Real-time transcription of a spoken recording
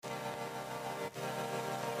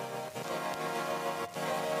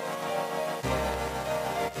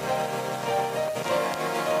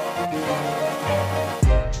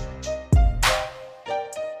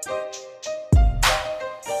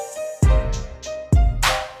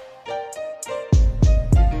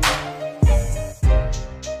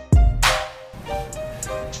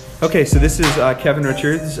Okay, so this is Kevin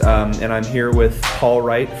Richards, and I'm here with Paul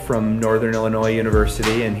Wright from Northern Illinois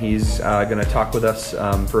University, and he's going to talk with us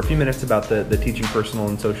for a few minutes about the teaching personal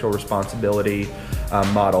and social responsibility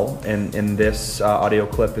model. And this audio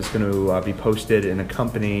clip is going to be posted and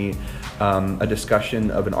accompany a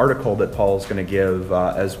discussion of an article that Paul's going to give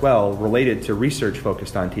as well, related to research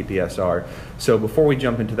focused on TPSR. So before we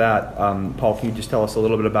jump into that, Paul, can you just tell us a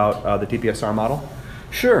little bit about the TPSR model?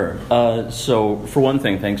 Sure. So for one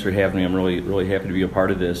thing, thanks for having me. I'm really happy to be a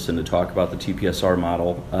part of this and to talk about the TPSR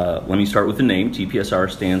model. Let me start with the name.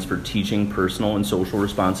 TPSR stands for Teaching Personal and Social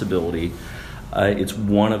Responsibility. It's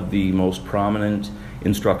one of the most prominent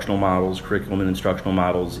instructional models, curriculum and instructional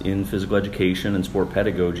models in physical education and sport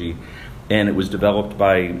pedagogy. And it was developed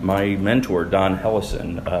by my mentor, Don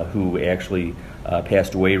Hellison, who actually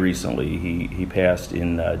passed away recently. He passed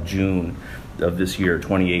in June of this year,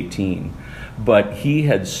 2018. But he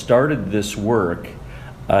had started this work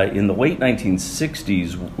in the late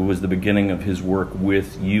 1960s, was the beginning of his work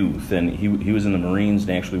with youth. And he was in the Marines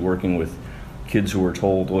and actually working with kids who were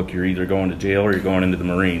told, look, you're either going to jail or you're going into the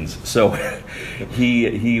Marines. So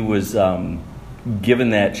he was given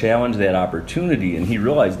that challenge, that opportunity, and he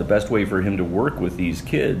realized the best way for him to work with these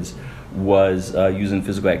kids was using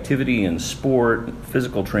physical activity and sport.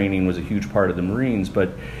 Physical training was a huge part of the Marines, but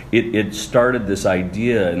it started this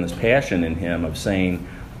idea and this passion in him of saying,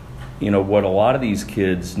 you know, what a lot of these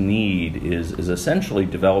kids need is essentially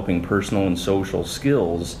developing personal and social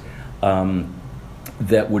skills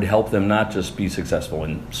that would help them not just be successful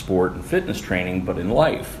in sport and fitness training, but in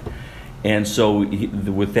life. And so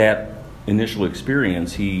with that initial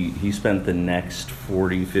experience, he spent the next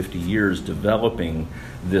 40, 50 years developing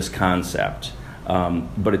this concept.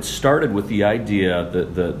 But it started with the idea,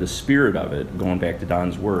 the spirit of it, going back to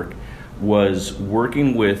Don's work, was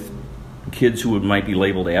working with kids who might be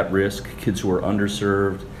labeled at risk, kids who are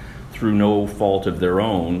underserved through no fault of their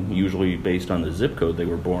own, usually based on the zip code they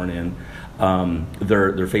were born in.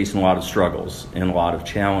 They're facing a lot of struggles and a lot of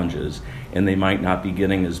challenges, and they might not be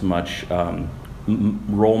getting as much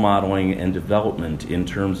role modeling and development in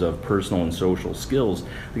terms of personal and social skills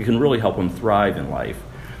that can really help them thrive in life.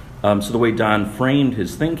 So the way Don framed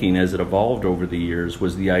his thinking as it evolved over the years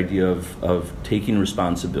was the idea of taking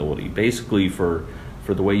responsibility, basically for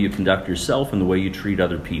the way you conduct yourself and the way you treat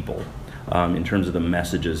other people, in terms of the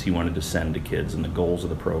messages he wanted to send to kids and the goals of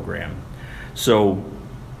the program. So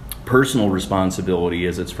personal responsibility,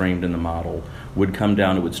 as it's framed in the model,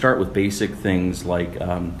 would start with basic things like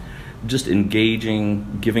just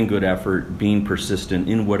engaging, giving good effort, being persistent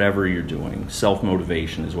in whatever you're doing.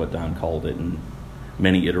 Self-motivation is what Don called it in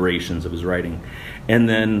many iterations of his writing. And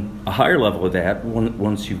then a higher level of that,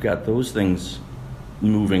 once you've got those things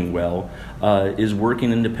moving well, is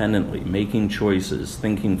working independently, making choices,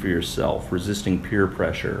 thinking for yourself, resisting peer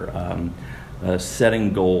pressure,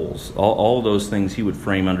 setting goals. All those things he would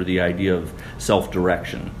frame under the idea of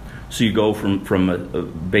self-direction. So you go from a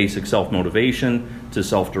basic self-motivation to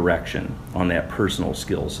self-direction on that personal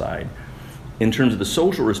skill side. In terms of the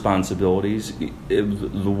social responsibilities, the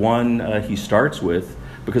one he starts with,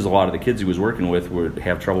 because a lot of the kids he was working with would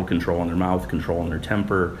have trouble controlling their mouth, controlling their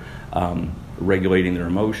temper, regulating their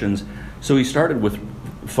emotions. So he started with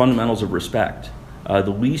fundamentals of respect.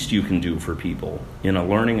 The least you can do for people in a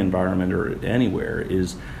learning environment or anywhere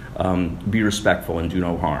is be respectful and do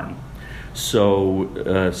no harm.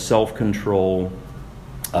 So self-control,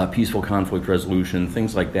 peaceful conflict resolution,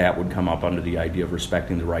 things like that would come up under the idea of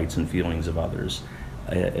respecting the rights and feelings of others,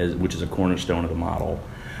 which is a cornerstone of the model.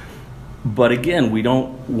 But again, we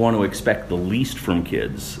don't want to expect the least from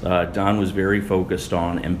kids. Don was very focused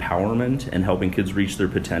on empowerment and helping kids reach their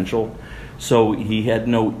potential. So he had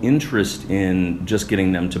no interest in just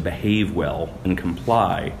getting them to behave well and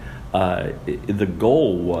comply. The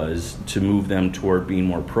goal was to move them toward being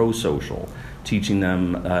more pro-social, teaching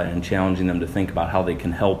them and challenging them to think about how they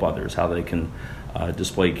can help others, how they can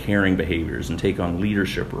display caring behaviors and take on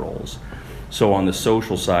leadership roles. So on the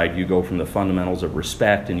social side, you go from the fundamentals of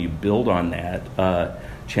respect and you build on that,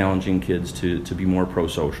 challenging kids to be more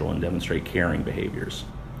pro-social and demonstrate caring behaviors.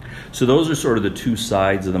 So those are sort of the two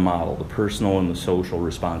sides of the model, the personal and the social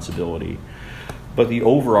responsibility. But the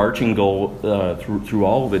overarching goal through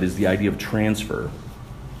all of it is the idea of transfer.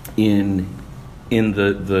 In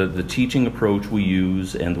the teaching approach we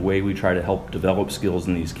use and the way we try to help develop skills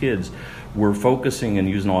in these kids, we're focusing and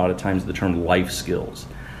using a lot of times the term life skills.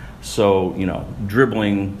 So,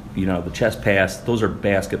 dribbling, the chest pass, those are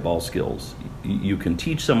basketball skills. You can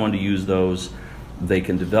teach someone to use those. They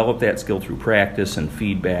can develop that skill through practice and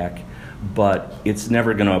feedback, but it's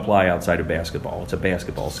never going to apply outside of basketball. It's a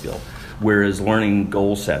basketball skill. Whereas learning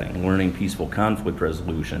goal setting, learning peaceful conflict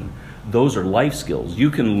resolution, those are life skills.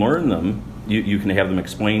 You can learn them, you can have them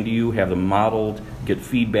explained to you, have them modeled, get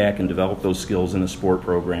feedback, and develop those skills in a sport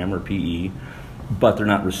program or PE, but they're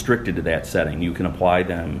not restricted to that setting. You can apply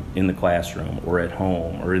them in the classroom or at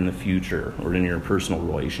home or in the future or in your personal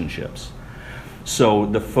relationships. So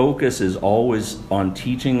the focus is always on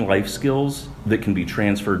teaching life skills that can be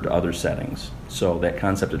transferred to other settings. So that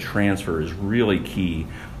concept of transfer is really key,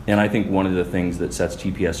 and I think one of the things that sets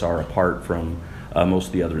TPSR apart from most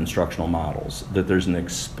of the other instructional models, that there's an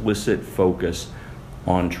explicit focus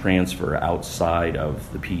on transfer outside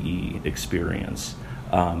of the PE experience.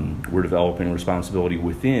 We're developing responsibility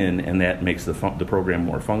within, and that makes the program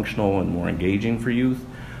more functional and more engaging for youth.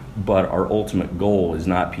 But our ultimate goal is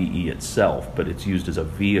not PE itself, but it's used as a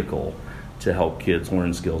vehicle to help kids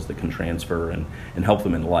learn skills that can transfer and help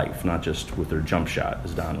them in life, not just with their jump shot,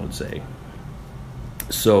 as Don would say.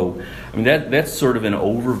 So, I mean, that's sort of an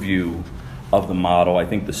overview of the model. I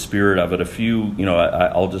think the spirit of it,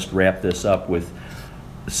 I'll just wrap this up with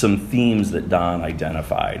some themes that Don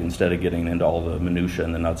identified instead of getting into all the minutia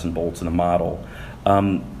and the nuts and bolts of the model.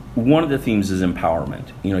 One of the themes is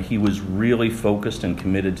empowerment. He was really focused and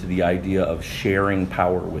committed to the idea of sharing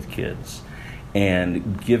power with kids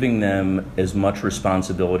and giving them as much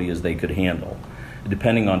responsibility as they could handle.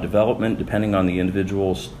 Depending on development, depending on the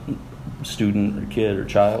individual student or kid or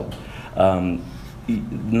child,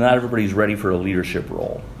 not everybody's ready for a leadership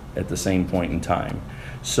role at the same point in time.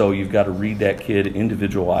 So you've got to read that kid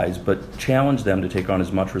individualized, but challenge them to take on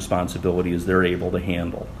as much responsibility as they're able to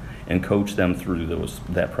handle and coach them through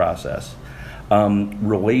that process.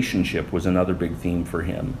 Relationship was another big theme for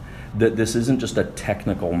him, that this isn't just a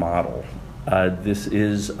technical model. This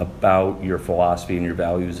is about your philosophy and your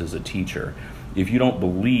values as a teacher. If you don't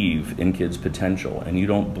believe in kids' potential and you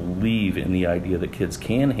don't believe in the idea that kids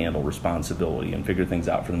can handle responsibility and figure things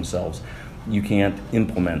out for themselves, you can't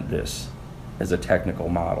implement this as a technical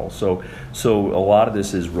model. So a lot of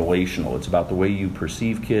this is relational. It's about the way you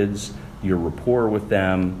perceive kids, your rapport with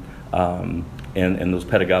them, and those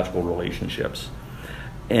pedagogical relationships.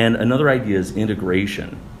 And another idea is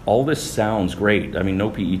integration. All this sounds great. I mean, no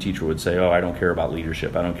PE teacher would say, I don't care about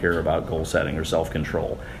leadership, I don't care about goal setting or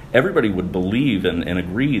self-control. Everybody would believe and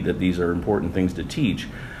agree that these are important things to teach,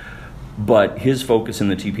 but his focus in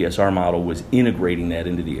the TPSR model was integrating that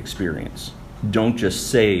into the experience. Don't just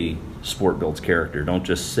say sport builds character. Don't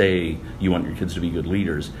just say you want your kids to be good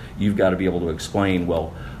leaders. You've got to be able to explain,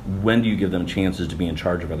 well, when do you give them chances to be in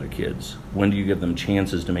charge of other kids? When do you give them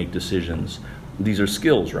chances to make decisions? These are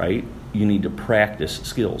skills, right? You need to practice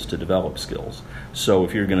skills to develop skills. So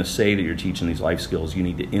if you're going to say that you're teaching these life skills, you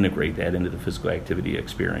need to integrate that into the physical activity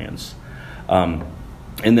experience.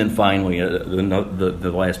 And then finally,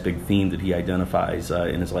 the last big theme that he identifies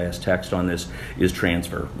in his last text on this is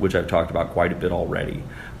transfer, which I've talked about quite a bit already.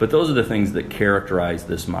 But those are the things that characterize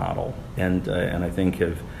this model, and I think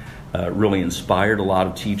have really inspired a lot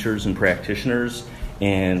of teachers and practitioners,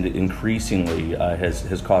 and increasingly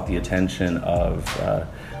has caught the attention of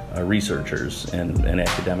researchers and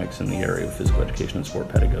academics in the area of physical education and sport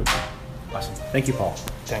pedagogy. Awesome. Thank you, Paul.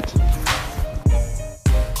 Thanks.